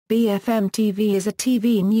BFM TV is a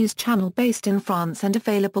TV news channel based in France and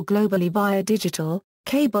available globally via digital,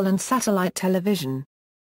 cable and satellite television.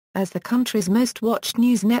 As the country's most watched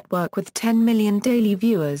news network with 10 million daily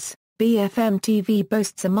viewers, BFM TV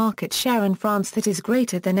boasts a market share in France that is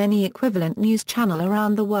greater than any equivalent news channel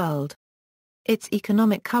around the world. Its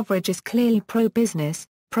economic coverage is clearly pro-business,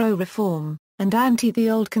 pro-reform, and anti-the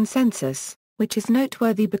old consensus, which is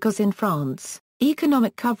noteworthy because in France,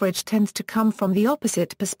 economic coverage tends to come from the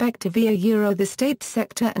opposite perspective via the state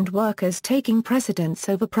sector and workers taking precedence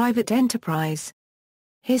over private enterprise.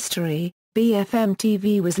 History: BFM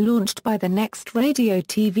TV was launched by the Next Radio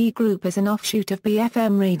TV group as an offshoot of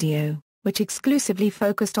BFM Radio, which exclusively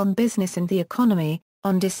focused on business and the economy,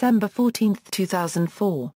 on December 14,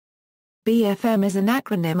 2004. BFM is an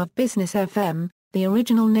acronym of Business FM, the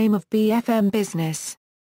original name of BFM Business.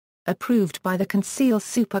 Approved by the Conseil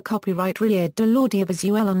Super Copyright Rire de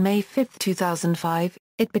l'Audiovisuel on May 5, 2005,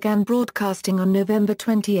 it began broadcasting on November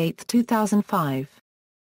 28, 2005.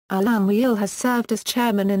 Alain Wheel has served as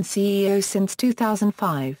chairman and CEO since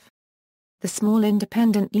 2005. The small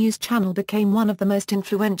independent news channel became one of the most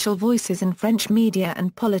influential voices in French media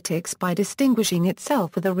and politics by distinguishing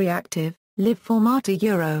itself with a reactive, live format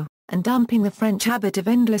and dumping the French habit of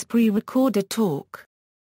endless pre-recorded talk.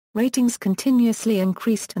 Ratings continuously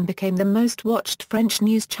increased and became the most watched French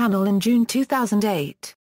news channel in June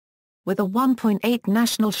 2008. With a 1.8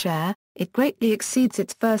 national share, it greatly exceeds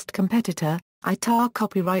its first competitor, ITAR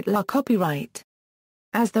Copyright La Copyright.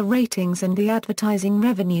 As the ratings and the advertising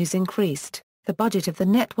revenues increased, the budget of the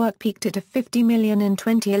network peaked at $50 million in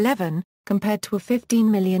 2011, compared to $15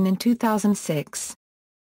 million in 2006.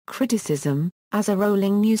 Criticism: as a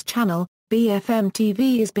rolling news channel, BFM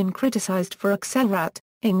TV has been criticized for accelerating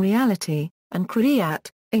reality, and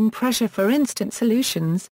creating pressure for instant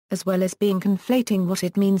solutions, as well as being conflating what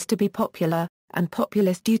it means to be popular, and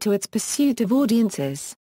populist due to its pursuit of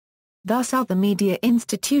audiences. Thus other media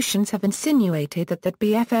institutions have insinuated that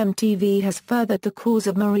BFM TV has furthered the cause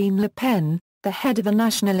of Marine Le Pen, the head of the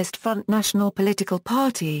Nationalist Front national political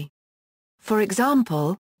party. For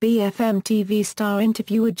example, BFM TV star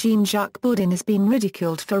interviewer Jean-Jacques Bourdin has been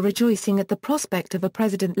ridiculed for rejoicing at the prospect of a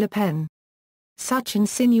President Le Pen. Such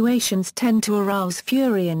insinuations tend to arouse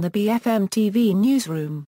fury in the BFM TV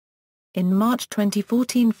newsroom. In March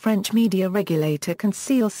 2014, French media regulator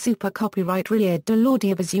Conseil Super Copyright Rire de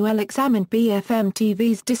l'Audiovisuel examined BFM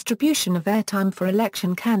TV's distribution of airtime for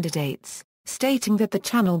election candidates, stating that the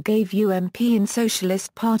channel gave UMP and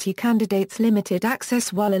Socialist Party candidates limited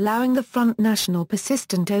access while allowing the Front National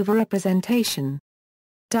persistent overrepresentation.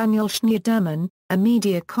 Daniel Schneiderman, a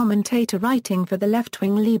media commentator writing for the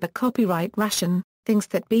left-wing Libre Copyright Ration, thinks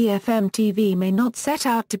that BFM TV may not set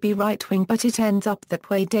out to be right-wing but it ends up that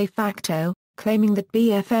way de facto, claiming that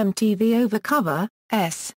BFM TV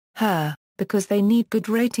overcovers her, because they need good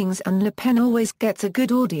ratings and Le Pen always gets a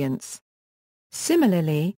good audience.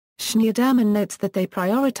 Similarly, Schneiderman notes that they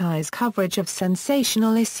prioritize coverage of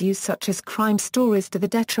sensational issues such as crime stories to the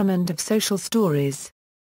detriment of social stories.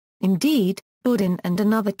 Indeed, Bourdin and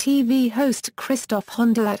another TV host Christophe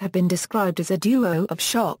Hondelat have been described as a duo of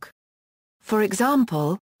shock. For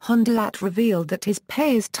example, Hondelat revealed that his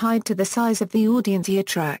pay is tied to the size of the audience he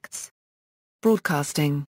attracts.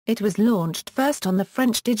 Broadcasting: it was launched first on the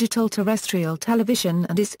French digital terrestrial television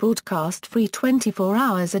and is broadcast free 24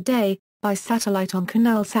 hours a day, by satellite on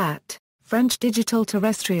CanalSat, French digital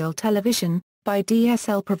terrestrial television, by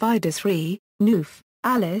DSL providers Free, Neuf,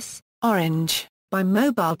 Alice, Orange, by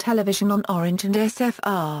mobile television on Orange and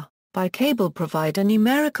SFR, by cable provider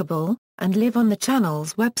Numericable, and live on the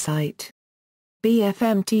channel's website.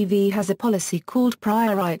 BFM TV has a policy called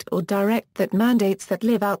Priorite or Direct that mandates that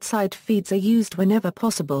live outside feeds are used whenever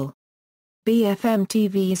possible. BFM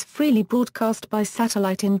TV is freely broadcast by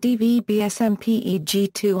satellite in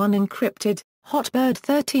DVB-SMPEG2 unencrypted, Hotbird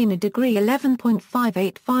 13 a degree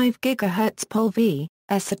 11.585 GHz POL-V,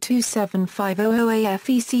 ESA 27500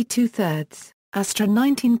 AFEC 2/3, Astra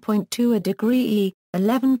 19.2 a degree E,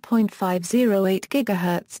 11.508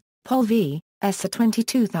 GHz, POL-V, ESA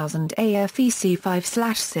 22000 AFEC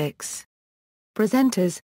 5/6.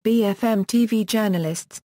 Presenters: BFM TV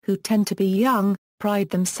journalists, who tend to be young, pride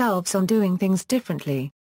themselves on doing things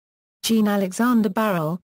differently. Jean-Alexandre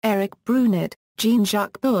Barrel, Eric Brunet,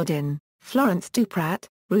 Jean-Jacques Bourdin, Florence Duprat,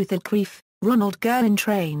 Ruth Adcrief, Ronald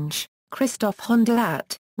Gerentrange, Christophe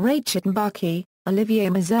Hondelat, Rachid Mbaki, Olivier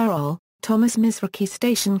Mazerol, Thomas Mizrachi.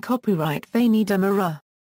 Station copyright Fanny de Marat.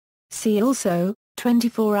 See also,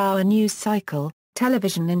 24-hour news cycle,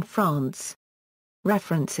 television in France.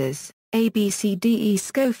 References: ABCDE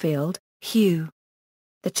Schofield, Hugh.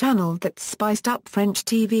 The channel that spiced up French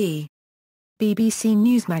TV. BBC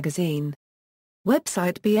News Magazine.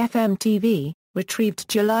 Website BFM TV, retrieved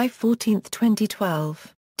July 14,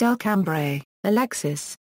 2012. Del Cambrai,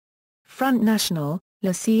 Alexis. Front National,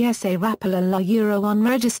 Le CSA rappelle la Euro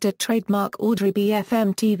unregistered trademark Audrey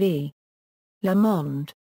BFM TV. Le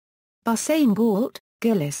Monde. Bassein Gort,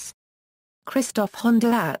 Gillis. Christophe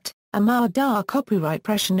Hondelat, Amar Dar copyright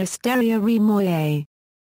pression Hysteria Remoye.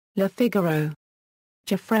 Le Figaro.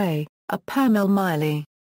 Geoffrey, a Permel Miley.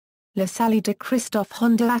 Le Sally de Christophe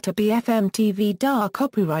Hondelat a BFM TV Dar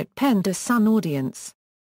copyright pen de Sun audience.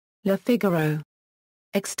 Le Figaro.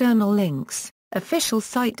 External links, official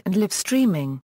site and live streaming.